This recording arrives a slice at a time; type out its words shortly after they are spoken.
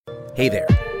Hey there,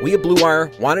 we at Blue Wire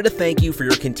wanted to thank you for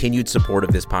your continued support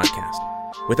of this podcast.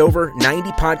 With over 90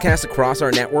 podcasts across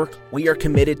our network, we are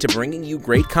committed to bringing you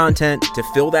great content to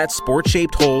fill that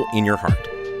sports-shaped hole in your heart.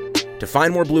 To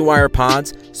find more Blue Wire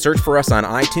pods, search for us on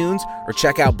iTunes or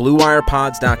check out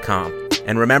BlueWirePods.com.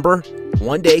 And remember,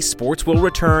 one day sports will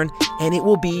return and it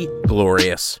will be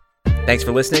glorious. Thanks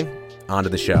for listening. On to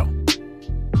the show.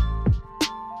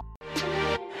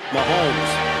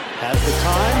 Mahomes has the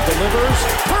time,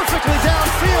 delivers perfectly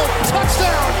downfield,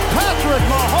 touchdown, Patrick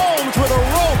Mahomes with a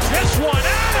rope. This one,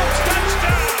 Adams,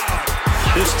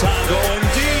 touchdown. This time going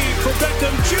deep for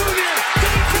Beckham Jr.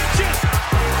 Did he catch it?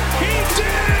 He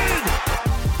did!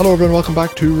 Hello everyone, welcome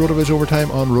back to RotoViz Overtime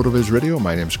on RotoViz Radio.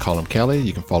 My name is Colin Kelly.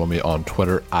 You can follow me on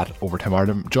Twitter at Overtime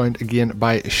Ireland. Joined again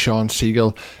by Sean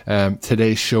Siegel.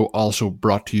 Today's show also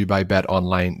brought to you by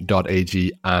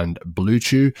betonline.ag and Blue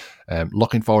Chew.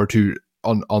 Looking forward to,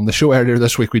 on the show earlier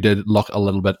this week, we did look a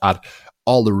little bit at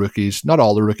all the rookies, not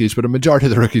all the rookies, but a majority of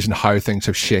the rookies and how things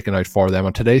have shaken out for them.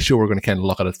 On today's show, we're going to kind of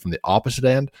look at it from the opposite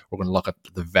end. We're going to look at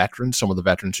the veterans, some of the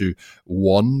veterans who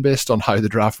won based on how the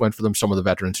draft went for them, some of the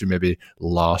veterans who maybe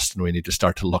lost, and we need to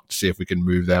start to look to see if we can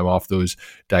move them off those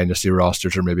dynasty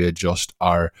rosters or maybe adjust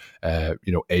our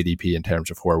ADP in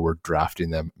terms of where we're drafting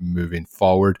them moving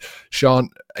forward. Sean,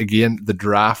 again, the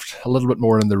draft a little bit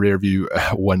more in the rear view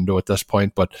window at this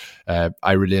point, but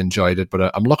I really enjoyed it.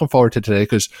 But I'm looking forward to today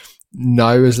because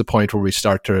now is the point where we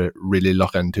start to really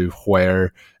look into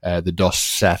where the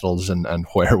dust settles and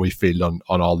where we feel on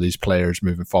all these players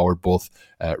moving forward, both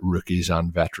rookies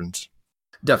and veterans.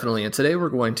 Definitely. And today we're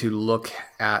going to look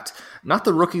at not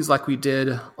the rookies like we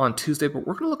did on Tuesday, but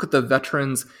we're going to look at the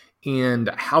veterans and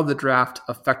how the draft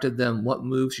affected them, what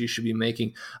moves you should be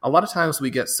making. A lot of times we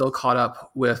get so caught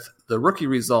up with the rookie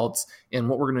results and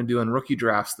what we're going to do in rookie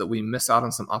drafts that we miss out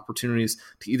on some opportunities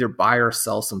to either buy or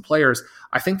sell some players.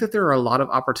 I think that there are a lot of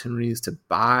opportunities to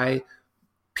buy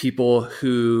people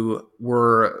who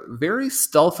were very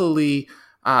stealthily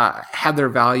had their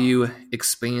value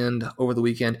expand over the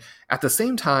weekend. At the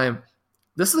same time,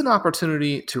 this is an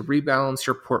opportunity to rebalance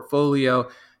your portfolio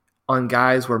on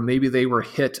guys where maybe they were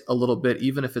hit a little bit,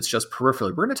 even if it's just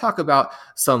peripherally. We're going to talk about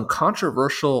some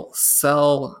controversial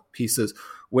sell pieces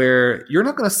where you're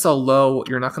not going to sell low,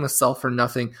 you're not going to sell for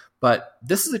nothing, but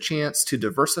this is a chance to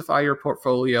diversify your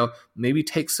portfolio, maybe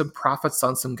take some profits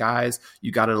on some guys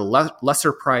you got at a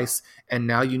lesser price, and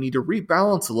now you need to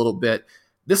rebalance a little bit.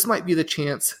 This might be the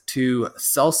chance to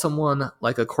sell someone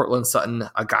like a Courtland Sutton,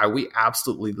 a guy we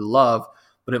absolutely love,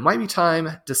 but it might be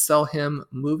time to sell him,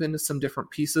 move into some different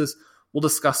pieces. We'll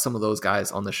discuss some of those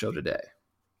guys on the show today.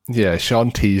 Yeah,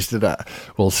 Sean teased it.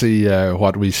 We'll see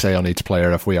what we say on each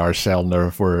player, if we are selling or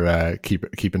if we're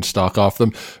keeping stock off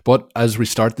them. But as we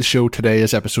start the show, today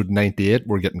is episode 98.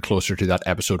 We're getting closer to that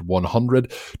episode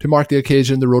 100. To mark the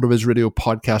occasion, the RotoViz Radio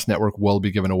Podcast Network will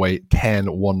be giving away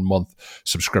 10 one-month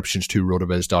subscriptions to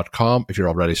RotoViz.com. If you're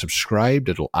already subscribed,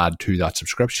 it'll add to that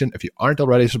subscription. If you aren't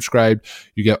already subscribed,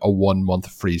 you get a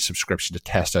 1-month free subscription to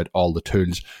test out all the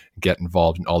tools and get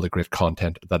involved in all the great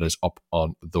content that is up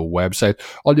on the website.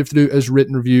 All you have to do is rate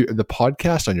and review the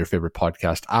podcast on your favorite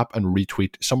podcast app and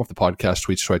retweet some of the podcast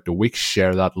tweets throughout the week.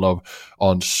 Share that love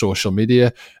on social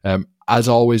media. As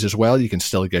always as well, you can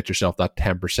still get yourself that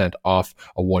 10% off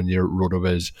a 1-year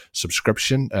RotoViz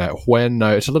subscription.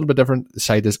 Now it's a little bit different. The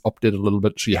site is updated a little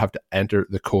bit, so you have to enter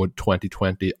the code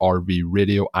 2020 RV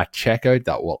Radio at checkout.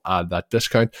 That will add that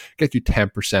discount, get you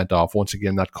 10% off. Once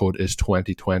again, that code is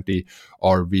 2020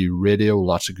 RV Radio.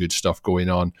 Lots of good stuff going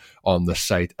on the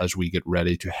site as we get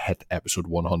ready to hit episode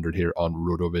 100 here on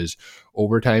RotoViz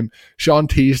Overtime. Sean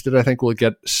teased it. I think we'll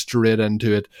get straight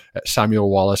into it. Samuel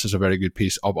Wallace is a very good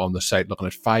piece up on the site, looking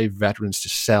at 5 veterans to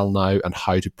sell now and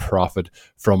how to profit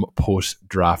from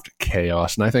post-draft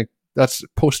chaos. And I think that's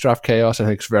post-draft chaos. I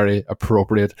think it's very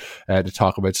appropriate to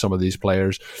talk about some of these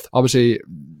players. Obviously,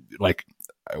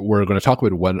 we're going to talk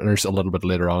about winners a little bit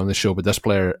later on in the show, but this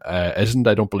player isn't,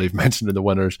 I don't believe, mentioned in the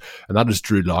winners, and that is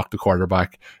Drew Lock, the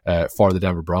quarterback for the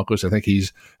Denver Broncos. I think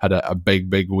he's had a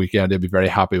big weekend. He'll be very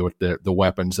happy with the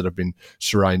weapons that have been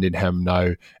surrounding him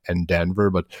now in Denver,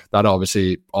 but that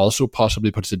obviously also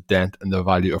possibly puts a dent in the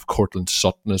value of Courtland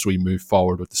Sutton as we move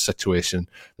forward with the situation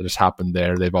that has happened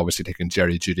there. They've obviously taken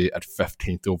Jerry Jeudy at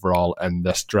 15th overall in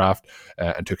this draft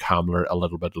and took Hamler a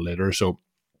little bit later. So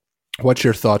what's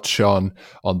your thoughts, Sean,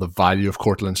 on the value of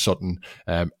Courtland Sutton?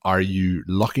 Are you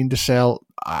looking to sell?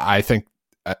 I think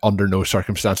under no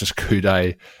circumstances could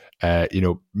I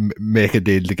make a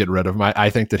deal to get rid of him. I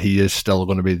think that he is still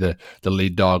going to be the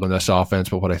lead dog on this offense,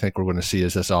 but what I think we're going to see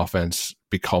is this offense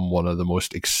become one of the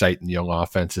most exciting young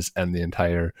offenses in the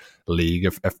entire league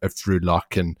if Drew Lock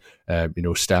can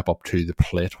step up to the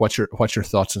plate. What's your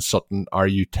thoughts on Sutton? Are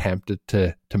you tempted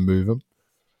to move him?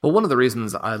 Well, one of the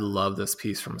reasons I love this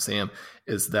piece from Sam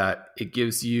is that it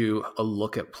gives you a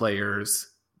look at players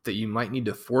that you might need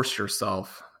to force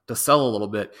yourself to sell a little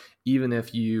bit, even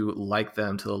if you like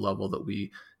them to the level that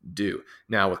we do.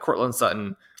 Now, with Courtland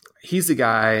Sutton, he's a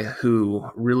guy who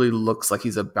really looks like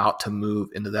he's about to move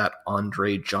into that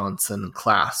Andre Johnson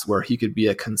class where he could be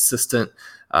a consistent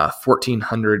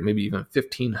 1,400, maybe even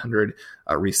 1,500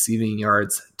 receiving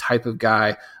yards type of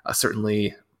guy,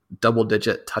 certainly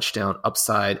double-digit touchdown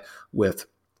upside with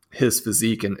his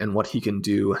physique and what he can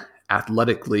do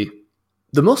athletically.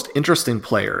 The most interesting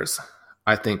players,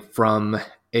 I think, from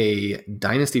a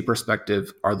dynasty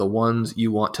perspective are the ones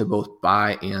you want to both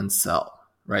buy and sell,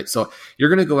 right? So you're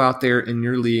going to go out there in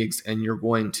your leagues and you're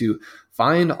going to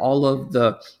find all of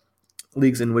the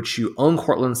leagues in which you own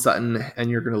Courtland Sutton and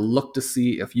you're going to look to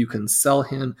see if you can sell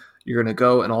him. You're going to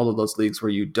go in all of those leagues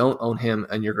where you don't own him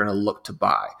and you're going to look to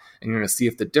buy. And you're going to see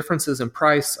if the differences in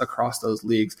price across those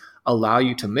leagues allow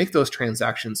you to make those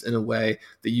transactions in a way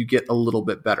that you get a little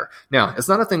bit better. Now, it's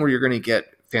not a thing where you're going to get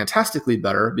fantastically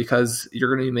better because you're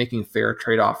going to be making fair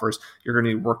trade offers. You're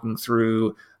going to be working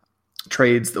through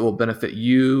trades that will benefit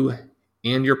you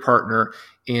and your partner.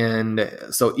 And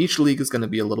so each league is going to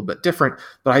be a little bit different.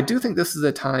 But I do think this is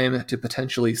a time to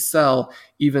potentially sell,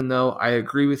 even though I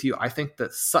agree with you. I think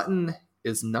that Sutton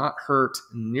is not hurt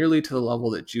nearly to the level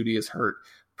that Judy is hurt,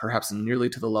 perhaps nearly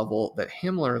to the level that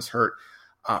Hamler is hurt.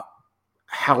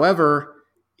 However,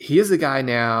 he is a guy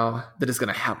now that is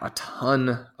going to have a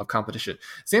ton of competition.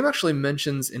 Sam actually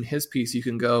mentions in his piece, you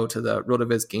can go to the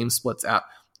RotoViz Game Splits app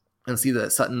and see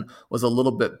that Sutton was a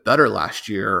little bit better last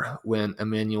year when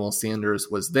Emmanuel Sanders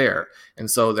was there. And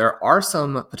so there are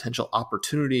some potential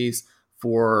opportunities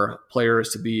for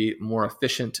players to be more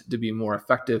efficient, to be more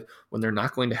effective when they're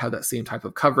not going to have that same type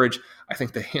of coverage. I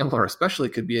think the Hamler especially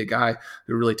could be a guy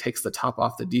who really takes the top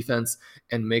off the defense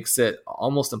and makes it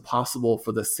almost impossible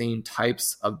for the same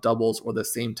types of doubles or the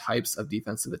same types of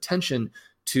defensive attention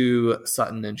to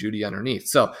Sutton and Judy underneath.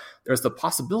 So there's the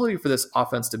possibility for this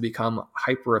offense to become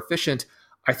hyper efficient.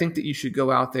 I think that you should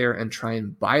go out there and try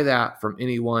and buy that from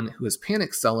anyone who is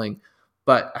panic selling.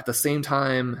 But at the same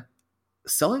time,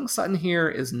 selling Sutton here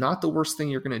is not the worst thing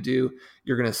you're going to do.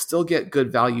 You're going to still get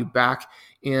good value back.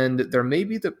 And there may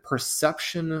be the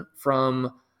perception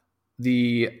from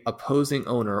the opposing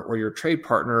owner or your trade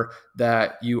partner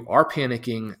that you are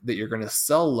panicking, that you're going to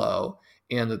sell low,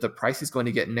 and that the price he's going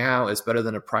to get now is better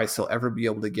than a price he'll ever be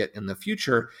able to get in the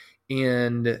future.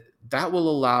 And that will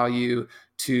allow you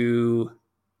to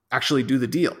actually do the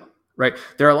deal, right?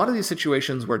 There are a lot of these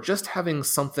situations where just having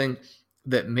something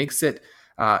that makes it,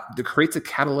 that creates a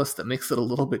catalyst that makes it a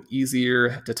little bit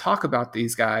easier to talk about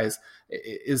these guys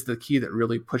is the key that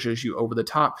really pushes you over the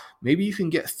top. Maybe you can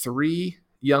get 3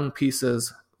 young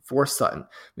pieces for Sutton.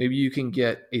 Maybe you can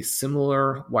get a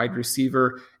similar wide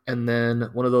receiver and then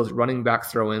one of those running back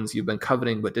throw-ins you've been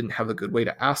coveting but didn't have a good way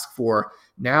to ask for.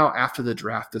 Now, after the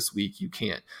draft this week, you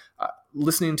can.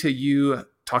 Listening to you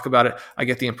talk about it, I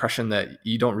get the impression that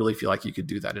you don't really feel like you could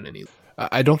do that in any.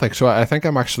 I don't think so. I think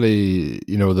I'm actually,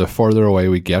 the further away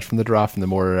we get from the draft and the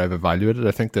more I've evaluated,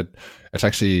 I think that it's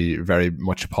actually very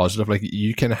much positive. Like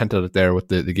you kind of hinted at there with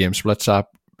the Game Splits app.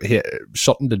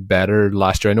 Sutton did better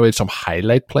last year. I know he had some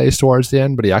highlight plays towards the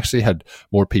end, but he actually had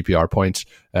more PPR points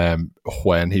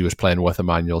when he was playing with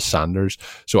Emmanuel Sanders.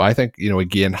 So I think,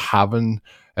 again, having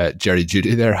Jerry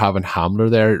Jeudy there, having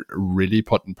Hamler there, really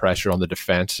putting pressure on the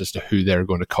defense as to who they're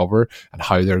going to cover and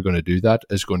how they're going to do that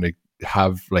is going to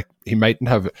have, he mightn't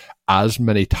have as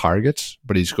many targets,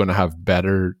 but he's going to have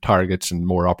better targets and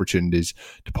more opportunities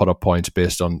to put up points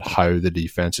based on how the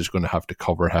defense is going to have to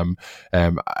cover him.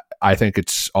 I think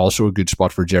it's also a good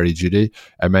spot for Jerry Jeudy.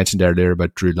 I mentioned earlier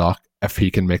about Drew Lock. If he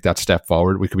can make that step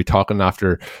forward, we could be talking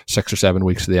after 6 or 7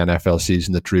 weeks of the NFL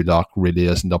season that Drew Lock really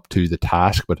isn't up to the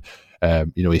task, but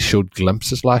he showed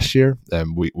glimpses last year.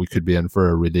 We could be in for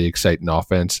a really exciting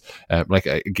offense.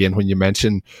 Again, when you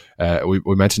mention, we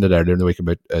mentioned it earlier in the week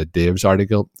about Dave's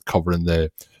article covering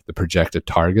the projected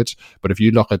targets. But if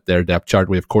you look at their depth chart,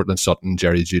 we have Courtland Sutton,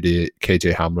 Jerry Jeudy,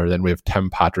 KJ Hamler, then we have Tim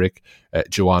Patrick,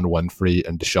 Joanne Winfrey,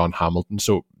 and Deshaun Hamilton.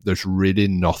 So there's really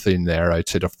nothing there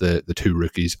outside of the 2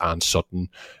 rookies and Sutton.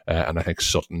 And I think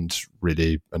Sutton's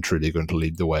really and truly going to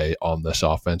lead the way on this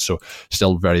offense. So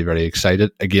still very, very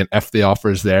excited. Again, if the offer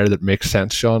is there that makes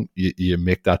sense, Sean, you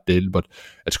make that deal, but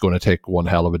it's going to take one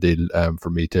hell of a deal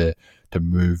for me to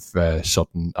move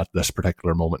Sutton at this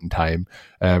particular moment in time.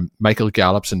 Michael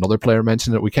Gallup's another player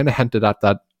mentioned it. We kind of hinted at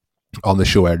that on the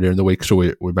show earlier in the week, so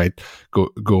we might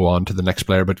go on to the next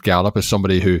player. But Gallup is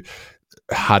somebody who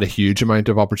had a huge amount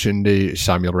of opportunity.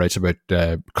 Samuel writes about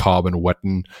Cobb and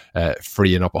Witten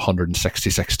freeing up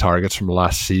 166 targets from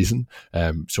last season.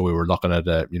 So we were looking at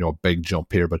a big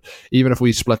jump here. But even if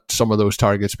we split some of those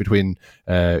targets between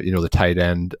the tight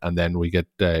end, and then we get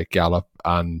Gallup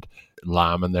and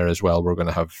Lamb in there as well, we're going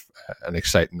to have an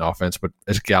exciting offense. But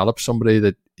is Gallup somebody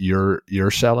that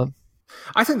you're selling?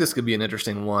 I think this could be an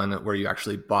interesting one where you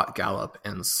actually bought Gallup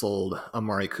and sold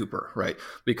Amari Cooper, right?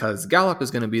 Because Gallup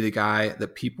is going to be the guy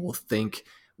that people think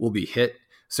will be hit.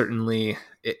 Certainly,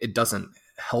 it doesn't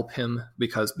help him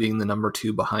because being the number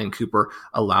 2 behind Cooper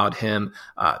allowed him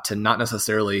to not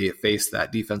necessarily face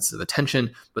that defensive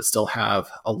attention, but still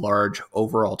have a large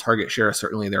overall target share.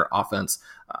 Certainly their offense,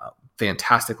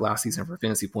 fantastic last season for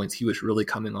fantasy points. He was really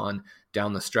coming on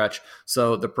down the stretch.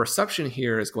 So the perception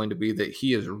here is going to be that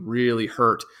he is really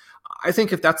hurt. I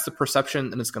think if that's the perception,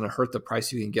 then it's going to hurt the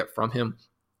price you can get from him.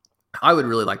 I would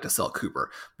really like to sell Cooper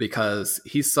because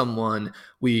he's someone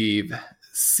we've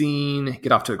seen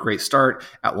get off to a great start.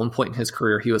 At one point in his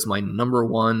career, he was my number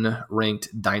 1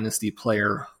 ranked dynasty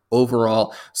player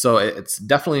overall. So it's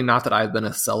definitely not that I've been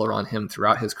a seller on him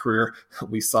throughout his career.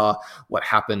 We saw what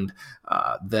happened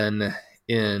then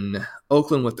in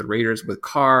Oakland with the Raiders with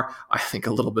Carr. I think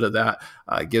a little bit of that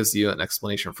gives you an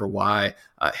explanation for why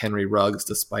Henry Ruggs,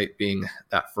 despite being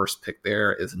that first pick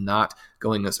there, is not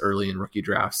going as early in rookie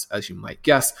drafts as you might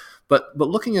guess. But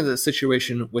looking at the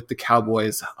situation with the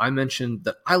Cowboys, I mentioned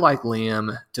that I like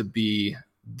Lamb to be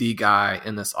the guy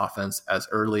in this offense as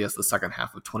early as the second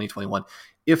half of 2021.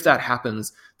 If that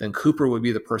happens, then Cooper would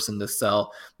be the person to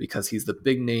sell because he's the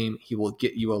big name. He will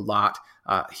get you a lot.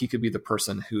 He could be the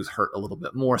person who's hurt a little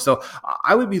bit more. So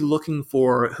I would be looking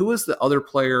for who is the other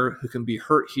player who can be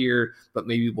hurt here, but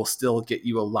maybe will still get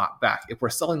you a lot back. If we're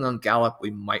selling on Gallup,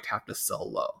 we might have to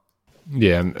sell low.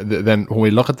 Yeah, and then when we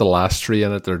look at the last 3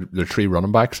 in it, they're 3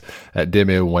 running backs.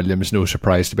 Damian Williams, no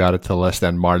surprise to be added to the list.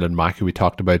 Then Marlon Mack, who we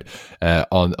talked about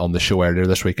on the show earlier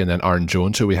this week, and then Aaron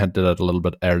Jones, who we hinted at a little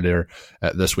bit earlier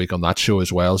this week on that show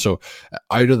as well. So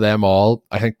out of them all,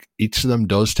 I think each of them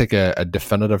does take a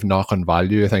definitive knock on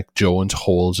value. I think Jones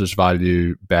holds his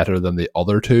value better than the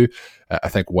other 2. I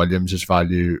think Williams'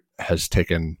 value has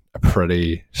taken a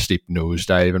pretty steep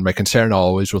nosedive, and my concern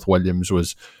always with Williams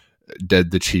was,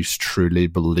 did the Chiefs truly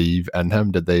believe in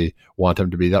him? Did they want him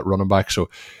to be that running back? So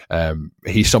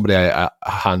he's somebody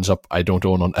hands up, I don't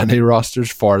own on any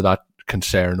rosters for that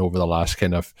concern over the last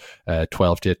kind of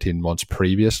 12 to 18 months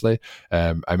previously.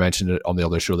 I mentioned it on the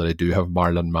other show that I do have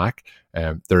Marlon Mack.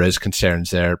 There is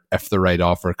concerns there. If the right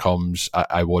offer comes,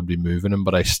 I would be moving him,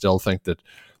 but I still think that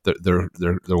there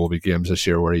will be games this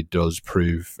year where he does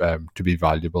prove to be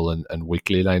valuable in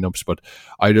weekly lineups. But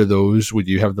out of those, would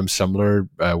you have them similar?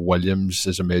 Williams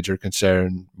is a major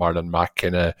concern. Marlon Mack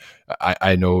kind of.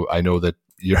 I know that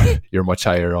you're much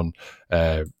higher on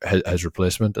his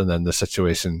replacement, and then the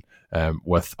situation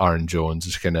with Aaron Jones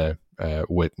is kind of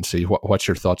wait and see. What's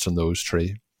your thoughts on those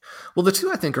 3? Well, the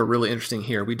 2 I think are really interesting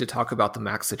here. We did talk about the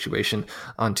Max situation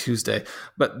on Tuesday,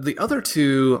 but the other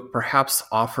 2 perhaps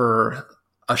offer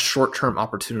a short-term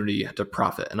opportunity to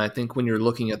profit. And I think when you're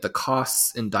looking at the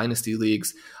costs in dynasty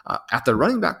leagues at the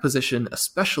running back position,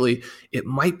 especially, it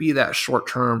might be that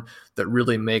short-term that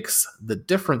really makes the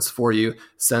difference for you,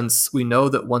 since we know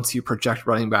that once you project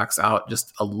running backs out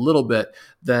just a little bit,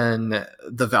 then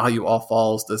the value all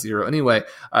falls to 0 anyway.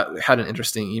 I had an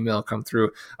interesting email come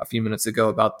through a few minutes ago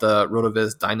about the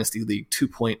RotoViz Dynasty League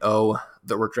 2.0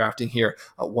 that we're drafting here.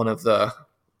 One of the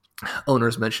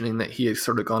owners mentioning that he had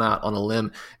sort of gone out on a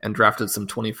limb and drafted some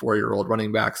 24-year-old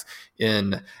running backs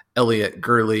in Elliott,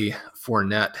 Gurley,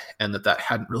 Fournette, and that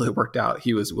hadn't really worked out.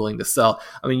 He was willing to sell.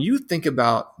 I mean, you think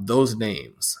about those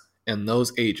names and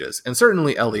those ages, and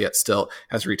certainly Elliott still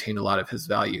has retained a lot of his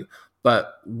value,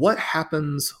 but what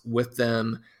happens with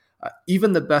them,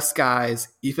 even the best guys,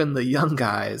 even the young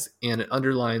guys, and it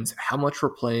underlines how much we're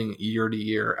playing year to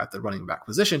year at the running back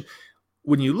position.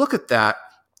 When you look at that,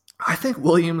 I think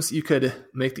Williams, you could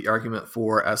make the argument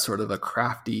for as sort of a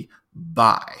crafty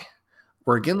buy.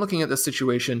 We're again looking at this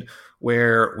situation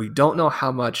where we don't know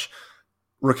how much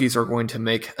rookies are going to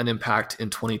make an impact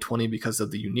in 2020 because of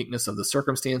the uniqueness of the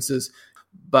circumstances.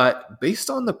 But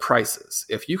based on the prices,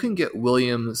 if you can get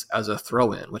Williams as a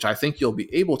throw-in, which I think you'll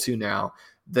be able to now,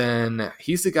 then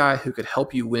he's the guy who could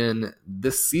help you win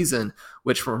this season,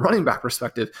 which from a running back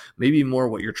perspective, may be more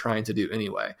what you're trying to do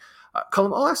anyway.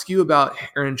 Colm, I'll ask you about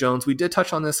Aaron Jones. We did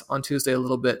touch on this on Tuesday a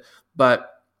little bit, but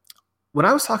when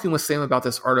I was talking with Sam about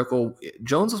this article,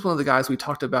 Jones was one of the guys we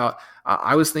talked about.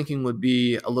 I was thinking would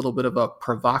be a little bit of a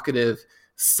provocative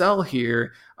sell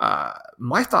here.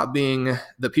 My thought being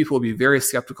that people will be very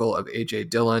skeptical of A.J.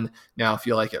 Dillon now,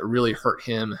 feel like it really hurt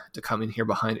him to come in here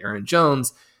behind Aaron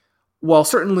Jones. While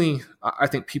certainly I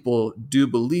think people do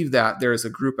believe that there is a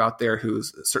group out there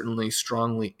who's certainly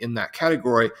strongly in that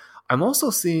category, I'm also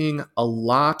seeing a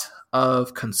lot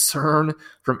of concern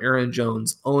from Aaron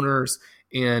Jones owners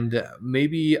and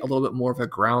maybe a little bit more of a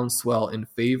groundswell in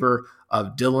favor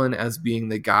of Dillon as being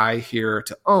the guy here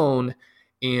to own.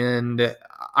 And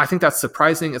I think that's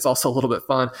surprising. It's also a little bit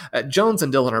fun. Jones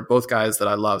and Dillon are both guys that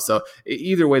I love. So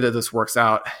either way that this works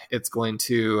out, it's going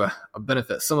to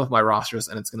benefit some of my rosters,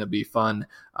 and it's going to be fun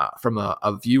from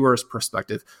a viewer's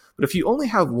perspective. But if you only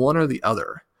have one or the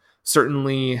other,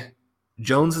 certainly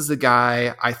Jones is the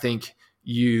guy I think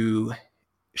you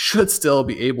should still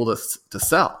be able to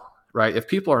sell. Right? If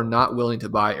people are not willing to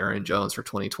buy Aaron Jones for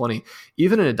 2020,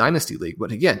 even in a dynasty league,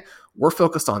 but again, we're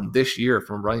focused on this year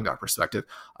from a running back perspective,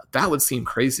 that would seem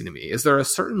crazy to me. Is there a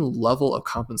certain level of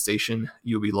compensation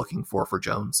you'll be looking for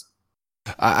Jones?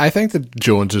 I think that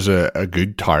Jones is a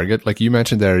good target. Like you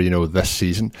mentioned there, this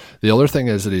season. The other thing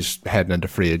is that he's heading into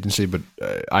free agency, but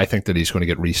I think that he's going to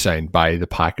get re-signed by the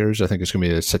Packers. I think it's going to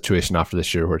be a situation after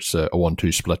this year where it's a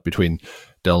 1-2 split between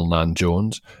Dillon and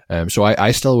Jones. So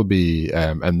I still would be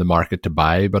in the market to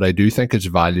buy, but I do think his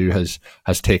value has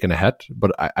taken a hit.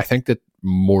 But I think that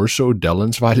more so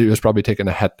Dillon's value has probably taken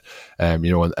a hit,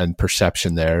 and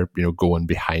perception there, going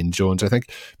behind Jones. I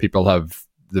think people have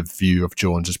the view of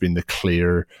Jones as being the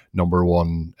clear number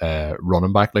one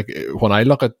running back. Like when I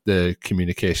look at the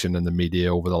communication in the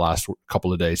media over the last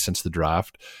couple of days since the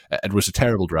draft, it was a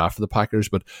terrible draft for the Packers,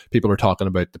 but people are talking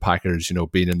about the Packers,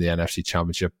 being in the NFC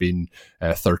Championship, being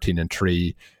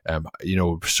 13-3,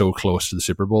 so close to the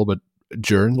Super Bowl. But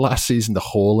during last season, the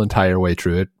whole entire way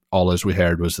through it, all as we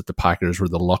heard was that the Packers were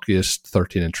the luckiest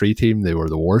 13-3 team, they were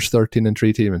the worst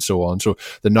 13-3 team, and so on. So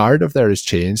the narrative there has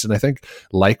changed, and I think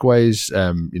likewise,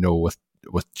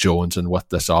 with Jones and with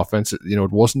this offense,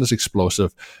 it wasn't as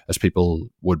explosive as people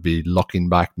would be looking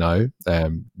back now.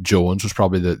 Jones was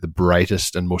probably the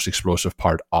brightest and most explosive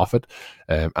part of it,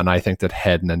 and I think that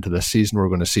heading into this season, we're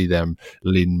going to see them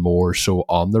lean more so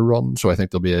on the run. So I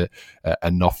think there'll be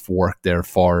enough work there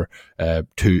for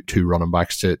two running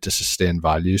backs to sustain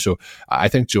value. So I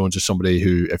think Jones is somebody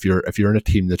who, if you're in a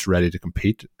team that's ready to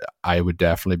compete, I would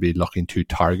definitely be looking to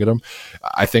target him.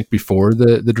 I think before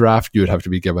the draft, you would have to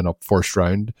be giving up first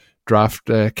round draft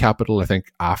capital. I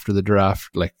think after the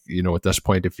draft, at this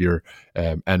point, if you're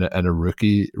in a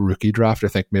rookie draft, I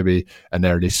think maybe an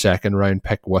early second round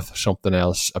pick with something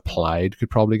else applied could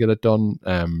probably get it done.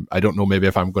 I don't know, maybe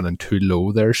if I'm going in too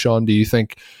low there, Sean, do you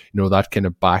think that kind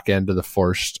of back end of the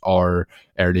first or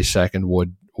early second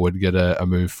would get a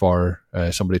move for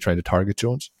somebody trying to target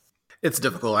Jones? It's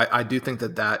difficult. I do think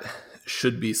that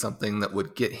should be something that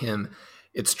would get him.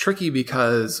 It's tricky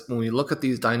because when we look at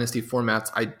these dynasty formats,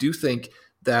 I do think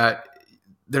that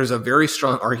there's a very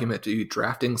strong argument to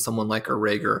drafting someone like a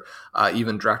Rager,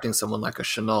 even drafting someone like a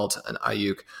Chenault, an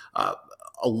Ayuk, a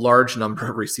large number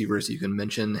of receivers you can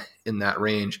mention in that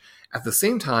range. At the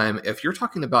same time, if you're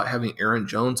talking about having Aaron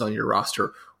Jones on your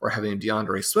roster or having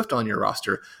DeAndre Swift on your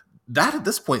roster, that at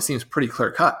this point seems pretty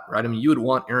clear cut, right? I mean, you would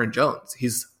want Aaron Jones.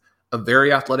 He's a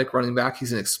very athletic running back.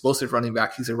 He's an explosive running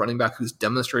back. He's a running back who's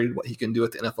demonstrated what he can do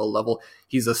at the NFL level.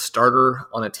 He's a starter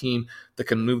on a team that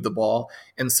can move the ball.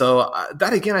 And so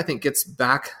that, again, I think gets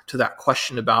back to that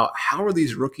question about how are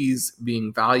these rookies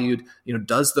being valued?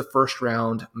 Does the first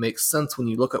round make sense when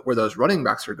you look at where those running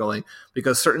backs are going?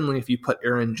 Because certainly if you put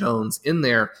Aaron Jones in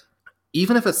there,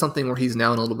 even if it's something where he's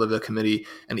now in a little bit of a committee,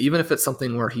 and even if it's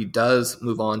something where he does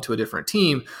move on to a different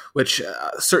team, which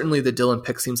certainly the Dillon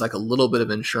pick seems like a little bit of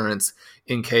insurance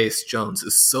in case Jones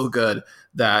is so good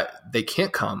that they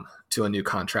can't come to a new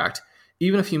contract.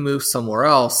 Even if he moves somewhere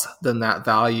else, then that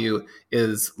value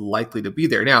is likely to be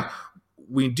there. Now,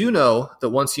 we do know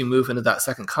that once you move into that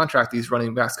second contract, these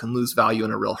running backs can lose value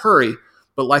in a real hurry.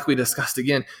 But like we discussed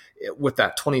again, with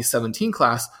that 2017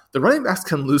 class, the running backs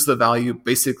can lose the value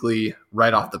basically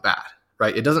right off the bat,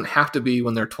 right? It doesn't have to be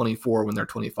when they're 24, when they're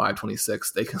 25,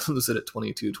 26. They can lose it at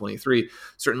 22, 23.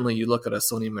 Certainly you look at a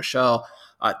Sony Michel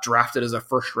drafted as a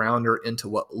first rounder into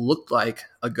what looked like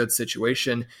a good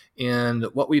situation. And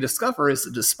what we discover is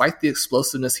that despite the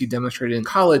explosiveness he demonstrated in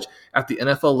college, at the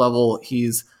NFL level,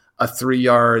 he's a 3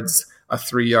 yards, a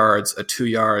 3 yards, a 2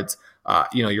 yards.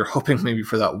 You're hoping maybe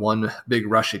for that one big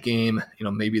rush a game,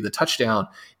 maybe the touchdown.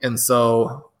 And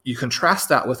so you contrast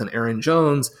that with an Aaron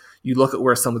Jones, you look at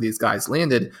where some of these guys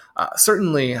landed.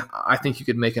 Certainly, I think you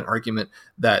could make an argument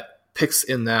that picks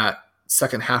in that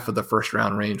second half of the first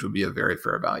round range would be a very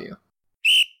fair value.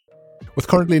 With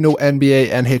currently no NBA,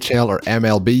 NHL, or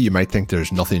MLB, you might think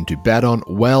there's nothing to bet on.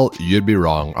 Well, you'd be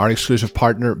wrong. Our exclusive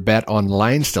partner,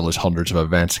 BetOnline, still has hundreds of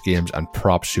events, games, and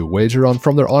props to wager on.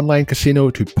 From their online casino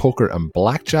to poker and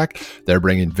blackjack, they're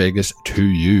bringing Vegas to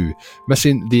you.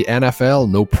 Missing the NFL?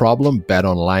 No problem.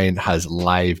 BetOnline has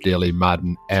live daily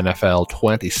Madden NFL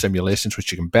 20 simulations,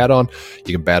 which you can bet on.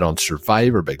 You can bet on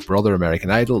Survivor, Big Brother, American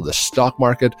Idol, the stock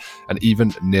market, and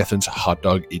even Nathan's hot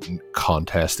dog eating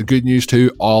contest. The good news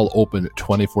too, all open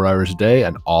 24 hours a day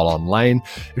and all online.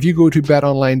 If you go to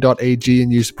betonline.ag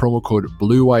and use the promo code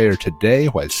BlueWire today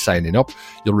while signing up,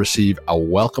 you'll receive a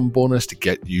welcome bonus to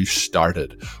get you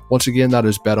started. Once again, that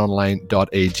is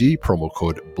betonline.ag, promo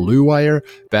code BlueWire.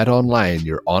 BetOnline,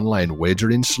 your online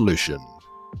wagering solution.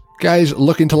 Guys,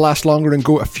 looking to last longer and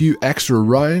go a few extra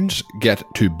rounds? Get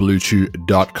to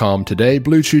BlueChew.com today.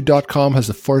 BlueChew.com has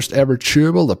the first ever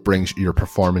chewable that brings your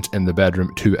performance in the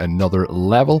bedroom to another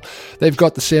level. They've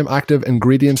got the same active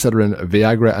ingredients that are in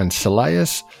Viagra and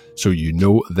Cialis, so you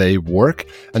know they work.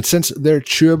 And since they're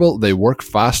chewable, they work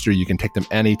faster. You can take them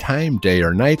anytime, day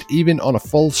or night, even on a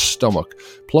full stomach.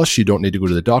 Plus, you don't need to go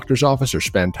to the doctor's office or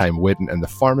spend time waiting in the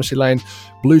pharmacy line.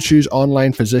 Blue Chew's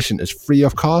online physician is free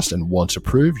of cost, and once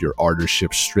approved, your order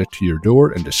ships straight to your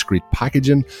door in discreet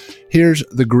packaging. Here's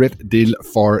the great deal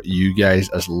for you guys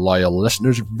as loyal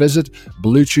listeners. Visit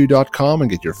BlueChew.com and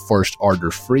get your first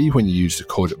order free when you use the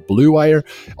code BlueWire.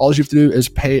 All you have to do is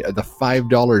pay the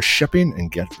 $5 shipping and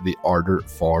get the order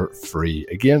for free.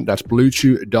 Again, that's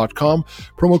BlueChew.com,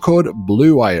 promo code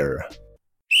BlueWire.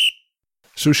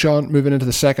 So Sean, moving into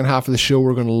the second half of the show,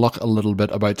 we're going to look a little bit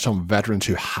about some veterans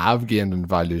who have gained in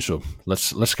value. So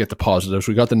let's get the positives.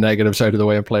 We got the negatives out of the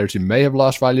way and players who may have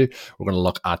lost value. We're going to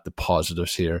look at the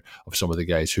positives here of some of the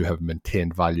guys who have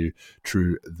maintained value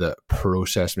through the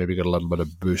process. Maybe got a little bit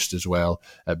of boost as well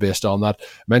based on that.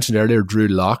 I mentioned earlier Drew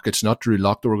Lock. It's not Drew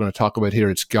Lock that we're going to talk about here.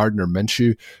 It's Gardner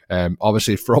Minshew.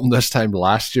 Obviously from this time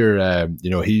last year,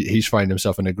 he's found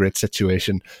himself in a great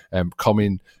situation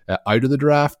coming out of the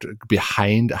draft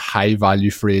behind a high value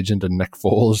free agent and Nick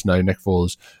Foles. Now Nick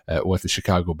Foles with the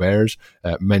Chicago Bears.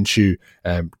 Minshew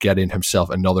getting himself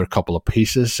another couple of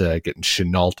pieces, getting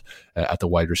Chenault at the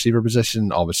wide receiver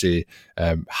position. Obviously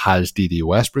has D.D.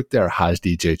 Westbrook there, has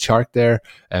DJ Chark there.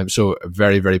 So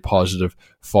very, very positive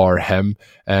for him.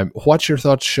 What's your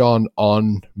thoughts, Sean,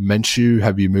 on Minshew?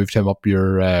 Have you moved him up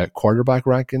your quarterback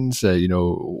rankings?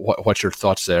 What's your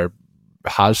thoughts there?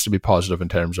 Has to be positive in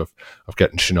terms of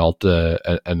getting Chenault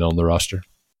and on the roster.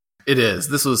 It is.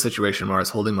 This was a situation where I was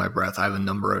holding my breath. I have a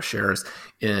number of shares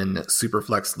in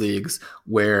Superflex leagues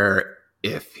where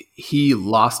if he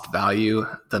lost value,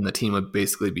 then the team would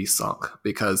basically be sunk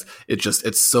because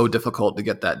it's so difficult to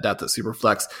get that depth at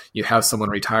Superflex. You have someone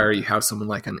retire, you have someone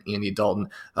like an Andy Dalton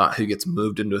who gets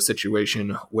moved into a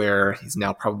situation where he's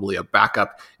now probably a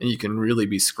backup and you can really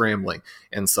be scrambling.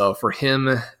 And so for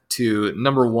him to,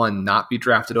 number one, not be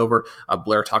drafted over,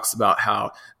 Blair talks about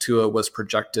how Tua was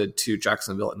projected to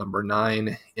Jacksonville at number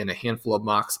 9 in a handful of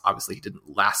mocks. Obviously, he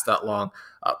didn't last that long.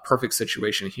 Perfect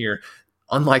situation here.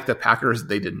 Unlike the Packers,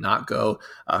 they did not go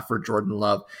for Jordan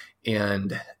Love.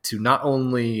 And to not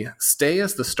only stay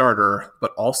as the starter,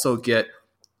 but also get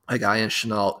a guy in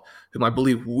Chenault, whom I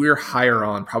believe we're higher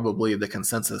on, probably the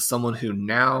consensus, someone who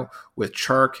now with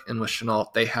Chark and with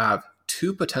Chenault, they have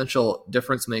two potential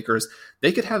difference makers.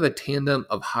 They could have a tandem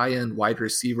of high-end wide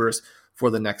receivers for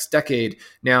the next decade.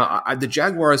 Now, the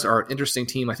Jaguars are an interesting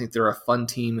team. I think they're a fun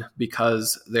team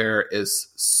because their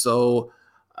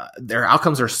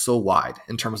outcomes are so wide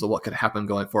in terms of what could happen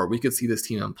going forward. We could see this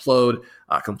team implode,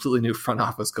 completely new front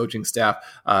office coaching staff,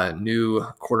 new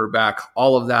quarterback,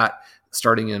 all of that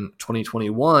starting in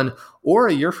 2021, or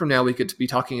a year from now, we could be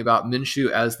talking about Minshew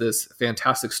as this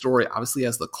fantastic story, obviously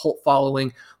has the cult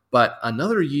following, but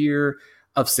another year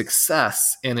of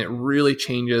success, and it really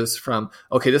changes from,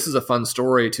 okay, this is a fun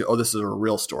story to, oh, this is a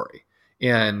real story.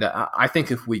 And I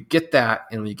think if we get that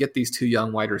and we get these two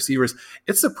young wide receivers,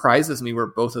 it surprises me where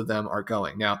both of them are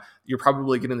going. Now, you're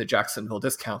probably getting the Jacksonville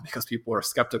discount because people are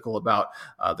skeptical about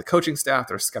the coaching staff.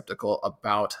 They're skeptical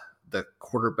about the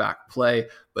quarterback play,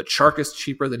 but Chark is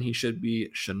cheaper than he should be.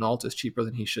 Chenault is cheaper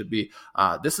than he should be.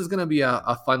 This is going to be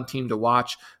a fun team to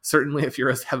watch. Certainly, if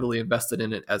you're as heavily invested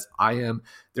in it as I am,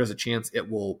 there's a chance it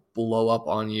will blow up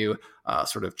on you,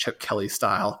 sort of Chip Kelly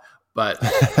style. But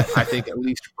I think at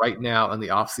least right now in the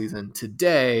offseason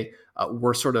today,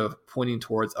 we're sort of pointing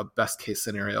towards a best case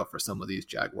scenario for some of these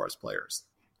Jaguars players.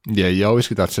 Yeah, you always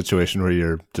get that situation where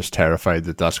you're just terrified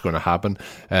that that's going to happen.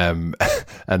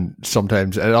 And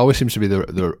sometimes it always seems to be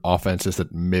the offenses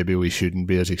that maybe we shouldn't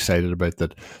be as excited about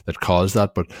that cause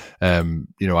that. But,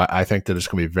 I think that it's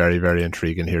going to be very, very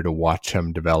intriguing here to watch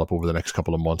him develop over the next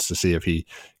couple of months to see if he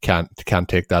can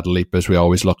take that leap, as we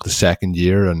always look the second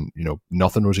year. And,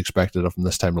 nothing was expected of him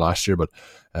this time last year, but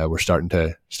we're starting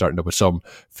to put some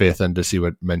faith in to see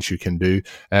what Minshew can do.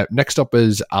 Next up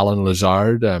is Alan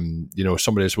Lazard.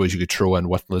 Somebody I suppose you could throw in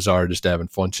with Lazard is Devin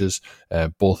Funchess.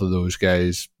 Both of those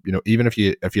guys, even if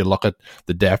you look at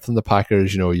the depth in the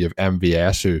Packers, you have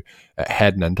MVS who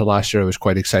heading into last year I was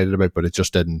quite excited about, but it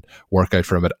just didn't work out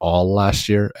for him at all last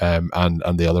year. And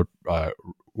the other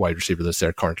wide receiver that's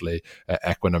there currently,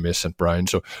 Equinemius St. Brown.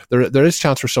 So there is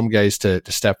chance for some guys to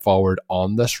step forward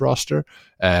on this roster.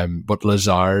 But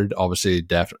Lazard, obviously,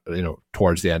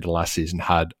 towards the end of last season,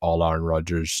 had all Aaron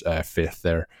Rodgers' faith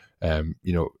there.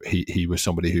 He was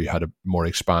somebody who had a more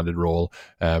expanded role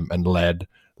and led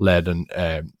in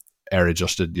air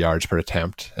adjusted yards per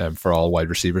attempt for all wide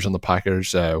receivers on the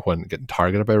Packers when getting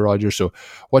targeted by Rodgers. So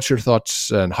what's your thoughts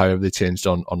and how have they changed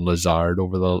on Lazard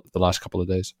over the last couple of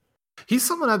days? He's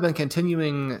someone I've been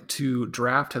continuing to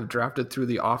have drafted through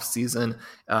the offseason,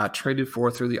 traded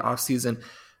for through the offseason.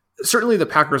 Certainly the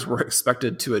Packers were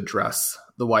expected to address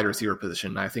the wide receiver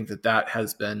position. I think that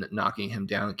has been knocking him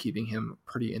down, keeping him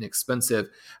pretty inexpensive.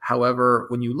 However,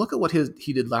 when you look at what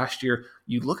he did last year,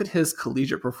 you look at his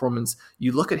collegiate performance,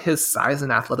 you look at his size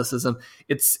and athleticism,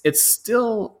 it's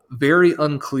still very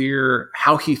unclear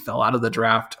how he fell out of the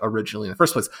draft originally in the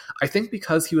first place. I think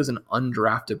because he was an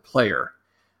undrafted player,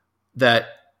 that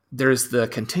there's the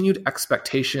continued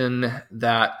expectation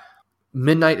that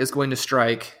midnight is going to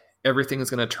strike, everything is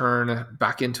going to turn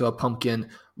back into a pumpkin,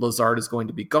 Lazard is going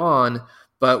to be gone.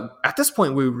 But at this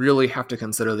point, we really have to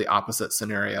consider the opposite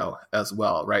scenario as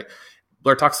well, right?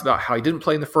 Blair talks about how he didn't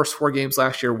play in the first 4 games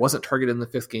last year, wasn't targeted in the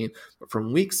 5th game, but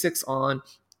from week 6 on,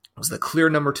 was the clear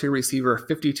number 2 receiver,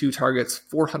 52 targets,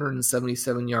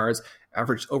 477 yards,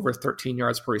 averaged over 13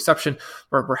 yards per reception,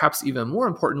 or perhaps even more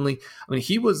importantly,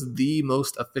 he was the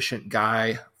most efficient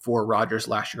guy for Rodgers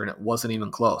last year, and it wasn't even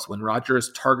close. When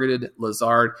Rodgers targeted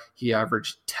Lazard, he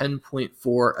averaged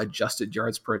 10.4 adjusted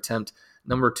yards per attempt.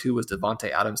 Number 2 was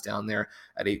Davante Adams down there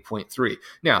at 8.3.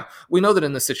 Now, we know that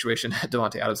in this situation,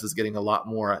 Davante Adams is getting a lot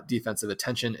more defensive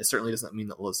attention. It certainly doesn't mean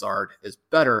that Lazard is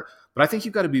better, but I think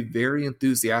you've got to be very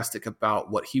enthusiastic about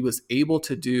what he was able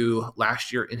to do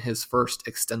last year in his first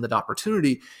extended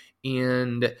opportunity.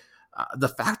 And the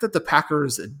fact that the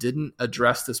Packers didn't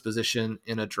address this position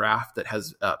in a draft that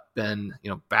has been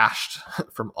bashed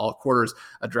from all quarters,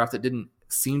 a draft that didn't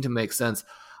seem to make sense,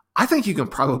 I think you can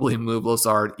probably move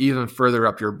Lazard even further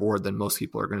up your board than most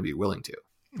people are going to be willing to.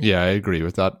 Yeah, I agree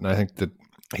with that. And I think that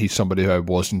he's somebody who I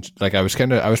was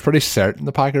pretty certain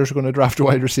the Packers were going to draft a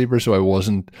wide receiver, so I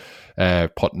wasn't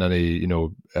putting any,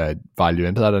 value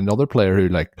into that. Another player who,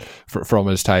 from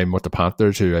his time with the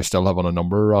Panthers, who I still have on a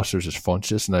number of rosters, is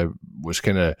Funchess, and I was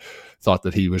kind of thought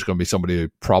that he was going to be somebody who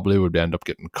probably would end up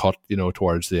getting cut,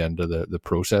 towards the end of the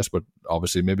process. But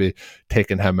obviously, maybe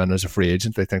taking him in as a free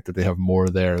agent, I think that they have more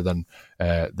there than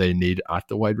they need at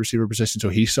the wide receiver position. So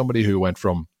he's somebody who went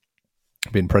from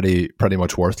being pretty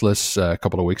much worthless a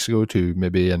couple of weeks ago to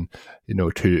maybe in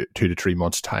 2 to 3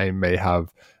 months time may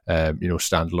have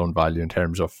standalone value in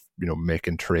terms of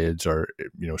making trades or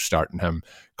starting him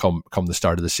come the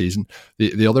start of the season.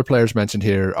 The other players mentioned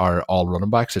here are all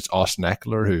running backs. It's Austin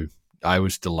Eckler, who I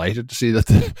was delighted to see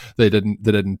that they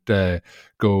didn't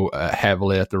go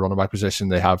heavily at the running back position.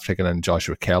 They have taken in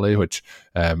Joshua Kelly, which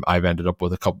I've ended up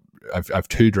with a couple. I've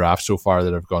 2 drafts so far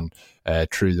that have gone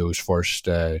through those first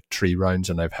 3 rounds,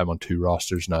 and I've him on 2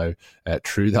 rosters now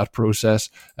through that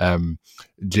process.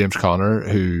 James Conner,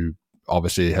 who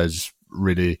obviously has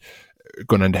really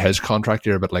gone into his contract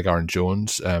year a bit like Aaron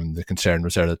Jones, the concern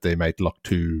was there that they might look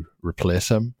to replace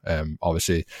him.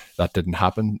 Obviously, that didn't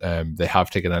happen. They have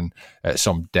taken in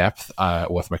some depth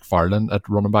with McFarland at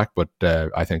running back, but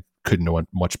I think couldn't have went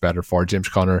much better for James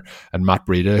Conner. And Matt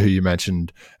Breida, who you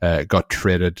mentioned, got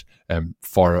traded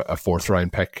for a 4th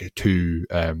round pick to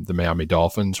the Miami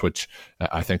Dolphins, which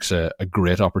I think is a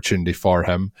great opportunity for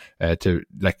him to,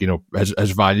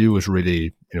 his value was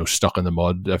really stuck in the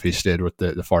mud if he stayed with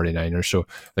the 49ers. So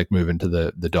moving to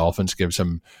the Dolphins gives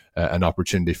him an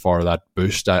opportunity for that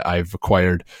boost. I've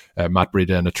acquired Matt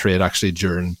Breida in a trade actually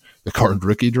during the current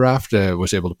rookie draft,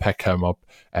 was able to pick him up.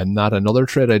 And that another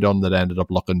trade I done that ended up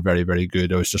looking very, very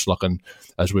good. I was just looking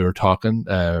as we were talking.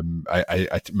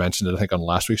 I mentioned it, I think, on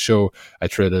last week's show. I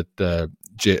traded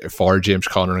for James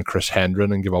Conner and Chris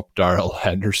Hendren and give up Darrell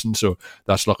Henderson. So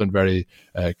that's looking very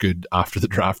good after the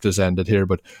draft has ended here.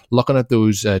 But looking at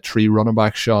those 3 running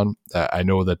backs, Sean, I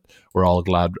know that we're all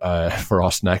glad for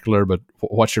Austin Eckler, but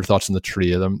what's your thoughts on the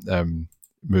 3 of them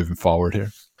moving forward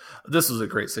here? This was a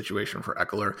great situation for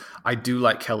Eckler. I do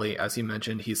like Kelly, as you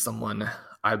mentioned. He's someone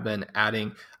I've been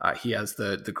adding. He has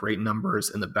the great numbers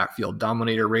in the backfield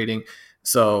dominator rating.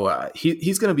 So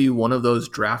he's going to be one of those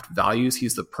draft values.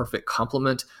 He's the perfect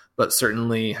complement, but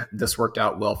certainly this worked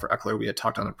out well for Eckler. We had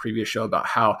talked on a previous show about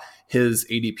how his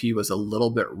ADP was a little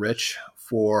bit rich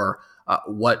for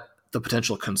what the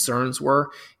potential concerns were.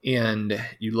 And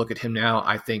you look at him now,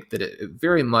 I think that it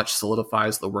very much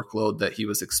solidifies the workload that he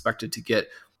was expected to get.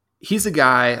 He's a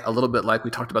guy, a little bit like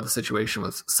we talked about the situation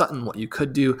with Sutton, what you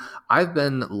could do. I've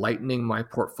been lightening my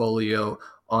portfolio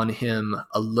on him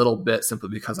a little bit simply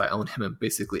because I own him in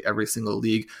basically every single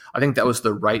league. I think that was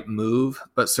the right move,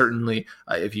 but certainly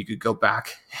if you could go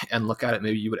back and look at it,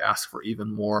 maybe you would ask for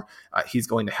even more. He's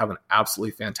going to have an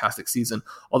absolutely fantastic season.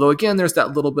 Although again, there's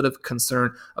that little bit of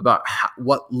concern about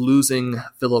what losing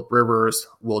Phillip Rivers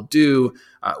will do.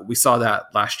 We saw that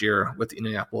last year with the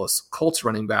Indianapolis Colts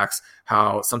running backs,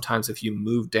 how sometimes if you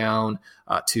move down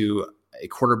to a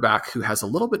quarterback who has a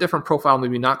little bit different profile,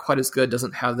 maybe not quite as good,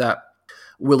 doesn't have that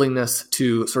willingness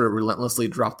to sort of relentlessly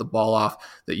drop the ball off,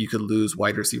 that you could lose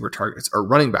wide receiver targets or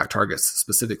running back targets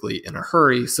specifically in a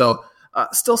hurry. So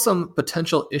still some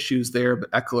potential issues there,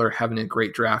 but Eckler having a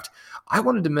great draft. I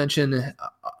wanted to mention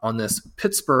on this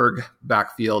Pittsburgh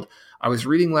backfield, I was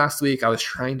reading last week, I was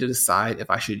trying to decide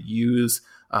if I should use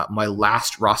my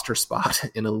last roster spot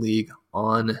in a league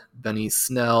on Benny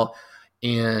Snell.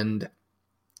 And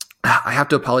I have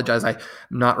to apologize, I'm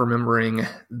not remembering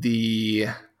the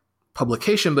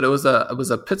publication, but it was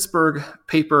a Pittsburgh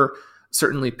paper,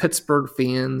 certainly Pittsburgh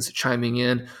fans chiming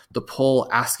in, the poll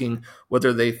asking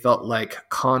whether they felt like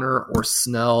Connor or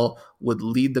Snell would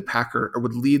lead the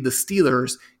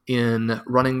Steelers in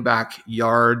running back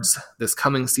yards this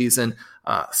coming season.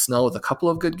 Snell with a couple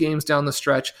of good games down the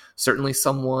stretch, certainly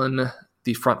someone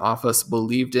the front office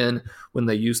believed in when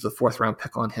they used the 4th round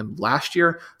pick on him last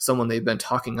year, someone they've been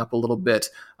talking up a little bit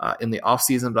in the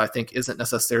offseason, but I think isn't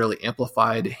necessarily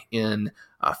amplified in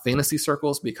fantasy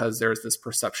circles because there's this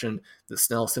perception that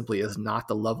Snell simply is not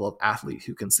the level of athlete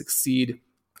who can succeed.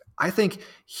 I think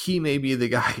he may be the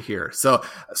guy here. So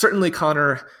certainly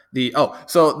Connor, the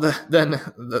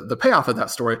payoff of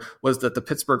that story was that the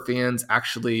Pittsburgh fans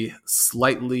actually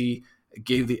slightly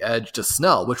gave the edge to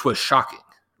Snell, which was shocking,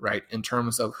 right, in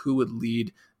terms of who would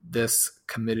lead this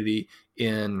committee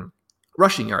in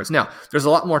rushing yards. Now, there's a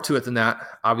lot more to it than that.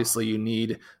 Obviously, you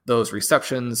need those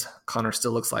receptions. Connor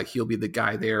still looks like he'll be the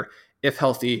guy there if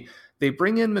healthy. They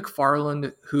bring in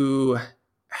McFarland, who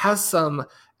has some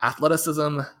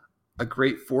athleticism, a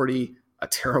great 40, a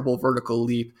terrible vertical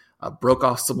leap, broke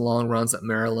off some long runs at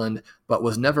Maryland, but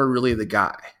was never really the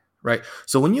guy. Right.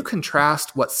 So when you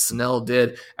contrast what Snell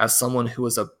did as someone who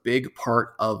was a big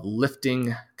part of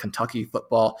lifting Kentucky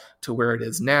football to where it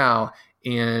is now,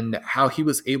 and how he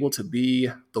was able to be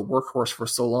the workhorse for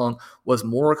so long, was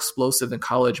more explosive in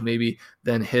college maybe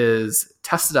than his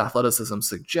tested athleticism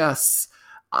suggests,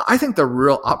 I think the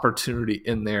real opportunity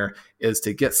in there is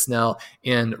to get Snell.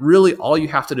 And really all you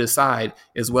have to decide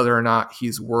is whether or not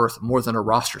he's worth more than a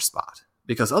roster spot,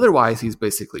 because otherwise he's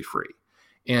basically free.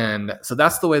 And so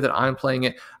that's the way that I'm playing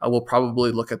it. I will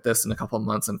probably look at this in a couple of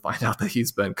months and find out that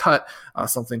he's been cut,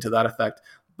 something to that effect.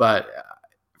 But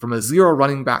from a zero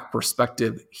running back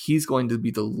perspective, he's going to be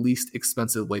the least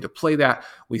expensive way to play that.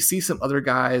 We see some other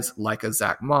guys like a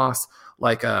Zach Moss,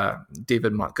 like a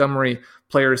David Montgomery,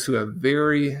 players who have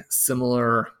very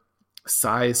similar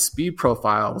size speed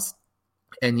profiles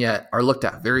and yet are looked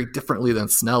at very differently than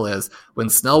Snell is,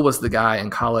 when Snell was the guy in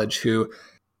college who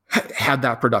had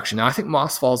that production. Now, I think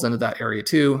Moss falls into that area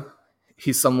too.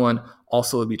 He's someone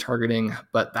also would be targeting,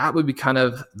 but that would be kind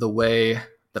of the way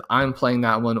that I'm playing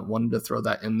that one. Wanted to throw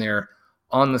that in there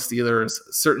on the Steelers.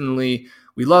 Certainly,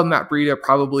 we love Matt Breida.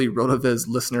 Probably RotoViz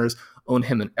listeners own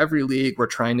him in every league. We're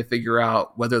trying to figure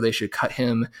out whether they should cut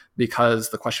him because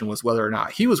the question was whether or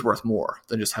not he was worth more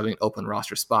than just having an open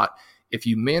roster spot. If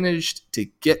you managed to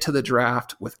get to the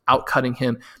draft without cutting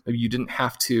him, maybe you didn't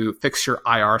have to fix your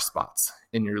IR spots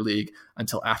in your league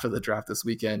until after the draft this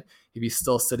weekend. If he's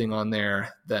still sitting on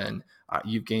there, then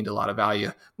you've gained a lot of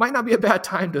value. Might not be a bad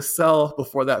time to sell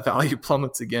before that value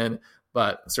plummets again,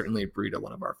 but certainly Breida,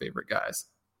 one of our favorite guys.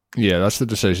 Yeah, that's the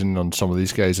decision on some of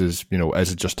these guys is,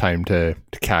 is it just time to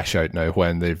cash out now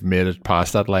when they've made it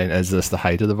past that line? Is this the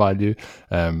height of the value?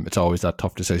 It's always that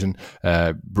tough decision.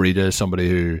 Breida is somebody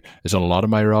who is on a lot of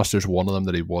my rosters. One of them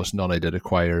that he wasn't on, I did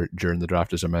acquire during the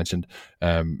draft, as I mentioned.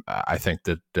 I think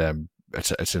that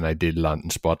it's an ideal landing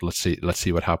spot. Let's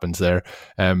see what happens there.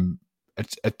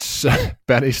 It's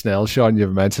Benny Snell, Sean,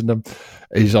 you've mentioned him.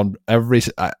 He's on every.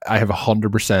 I have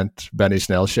 100% Benny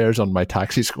Snell shares on my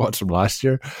taxi squads from last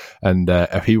year, and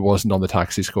if he wasn't on the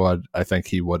taxi squad, I think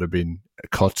he would have been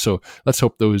cut. So let's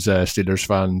hope those Steelers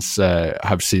fans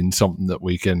have seen something that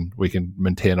we can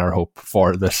maintain our hope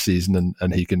for this season,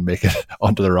 and he can make it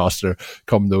onto the roster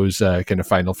come those kind of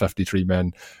final 53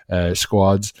 men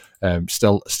squads.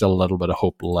 Still a little bit of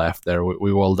hope left there.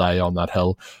 We will die on that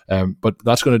hill. But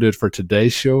that's going to do it for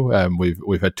today's show.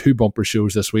 We've had 2 bumper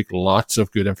shows this week, lots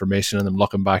of good information in them,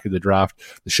 looking back at the draft.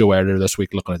 The show earlier this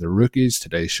week looking at the rookies,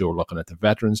 today's show looking at the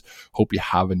veterans. Hope you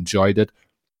have enjoyed it.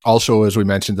 Also, as we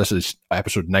mentioned, this is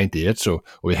episode 98, so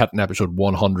we'll be hitting episode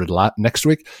 100 next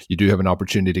week. You do have an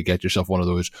opportunity to get yourself one of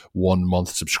those 1-month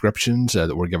subscriptions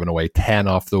that we're giving away 10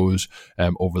 off those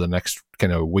over the next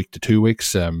kind of week to 2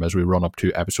 weeks as we run up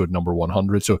to episode number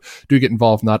 100. So do get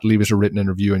involved in that. Leave us a written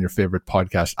review on your favorite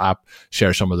podcast app.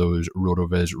 Share some of those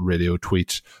RotoViz radio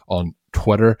tweets on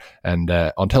Twitter. And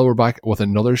until we're back with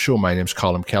another show, my name's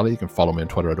Colin Kelly. You can follow me on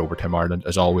Twitter at Overtime Ireland.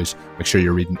 As always, make sure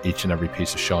you're reading each and every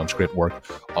piece of Sean's great work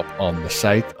up on the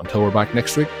site. Until we're back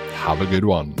next week, have a good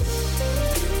one.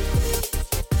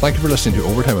 Thank you for listening to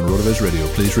Overtime on RotoViz Radio.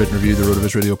 Please rate and review the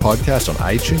RotoViz Radio podcast on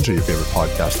iTunes or your favorite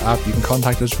podcast app. You can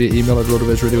contact us via email at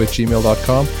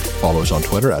rotovizradio@gmail.com. Follow us on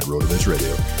Twitter at RotoViz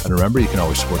Radio. And remember, you can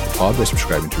always support the pod by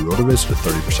subscribing to RotoViz at a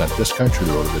 30% discount through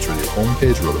the RotoViz Radio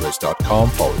homepage,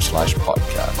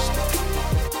 rotoviz.com/podcast.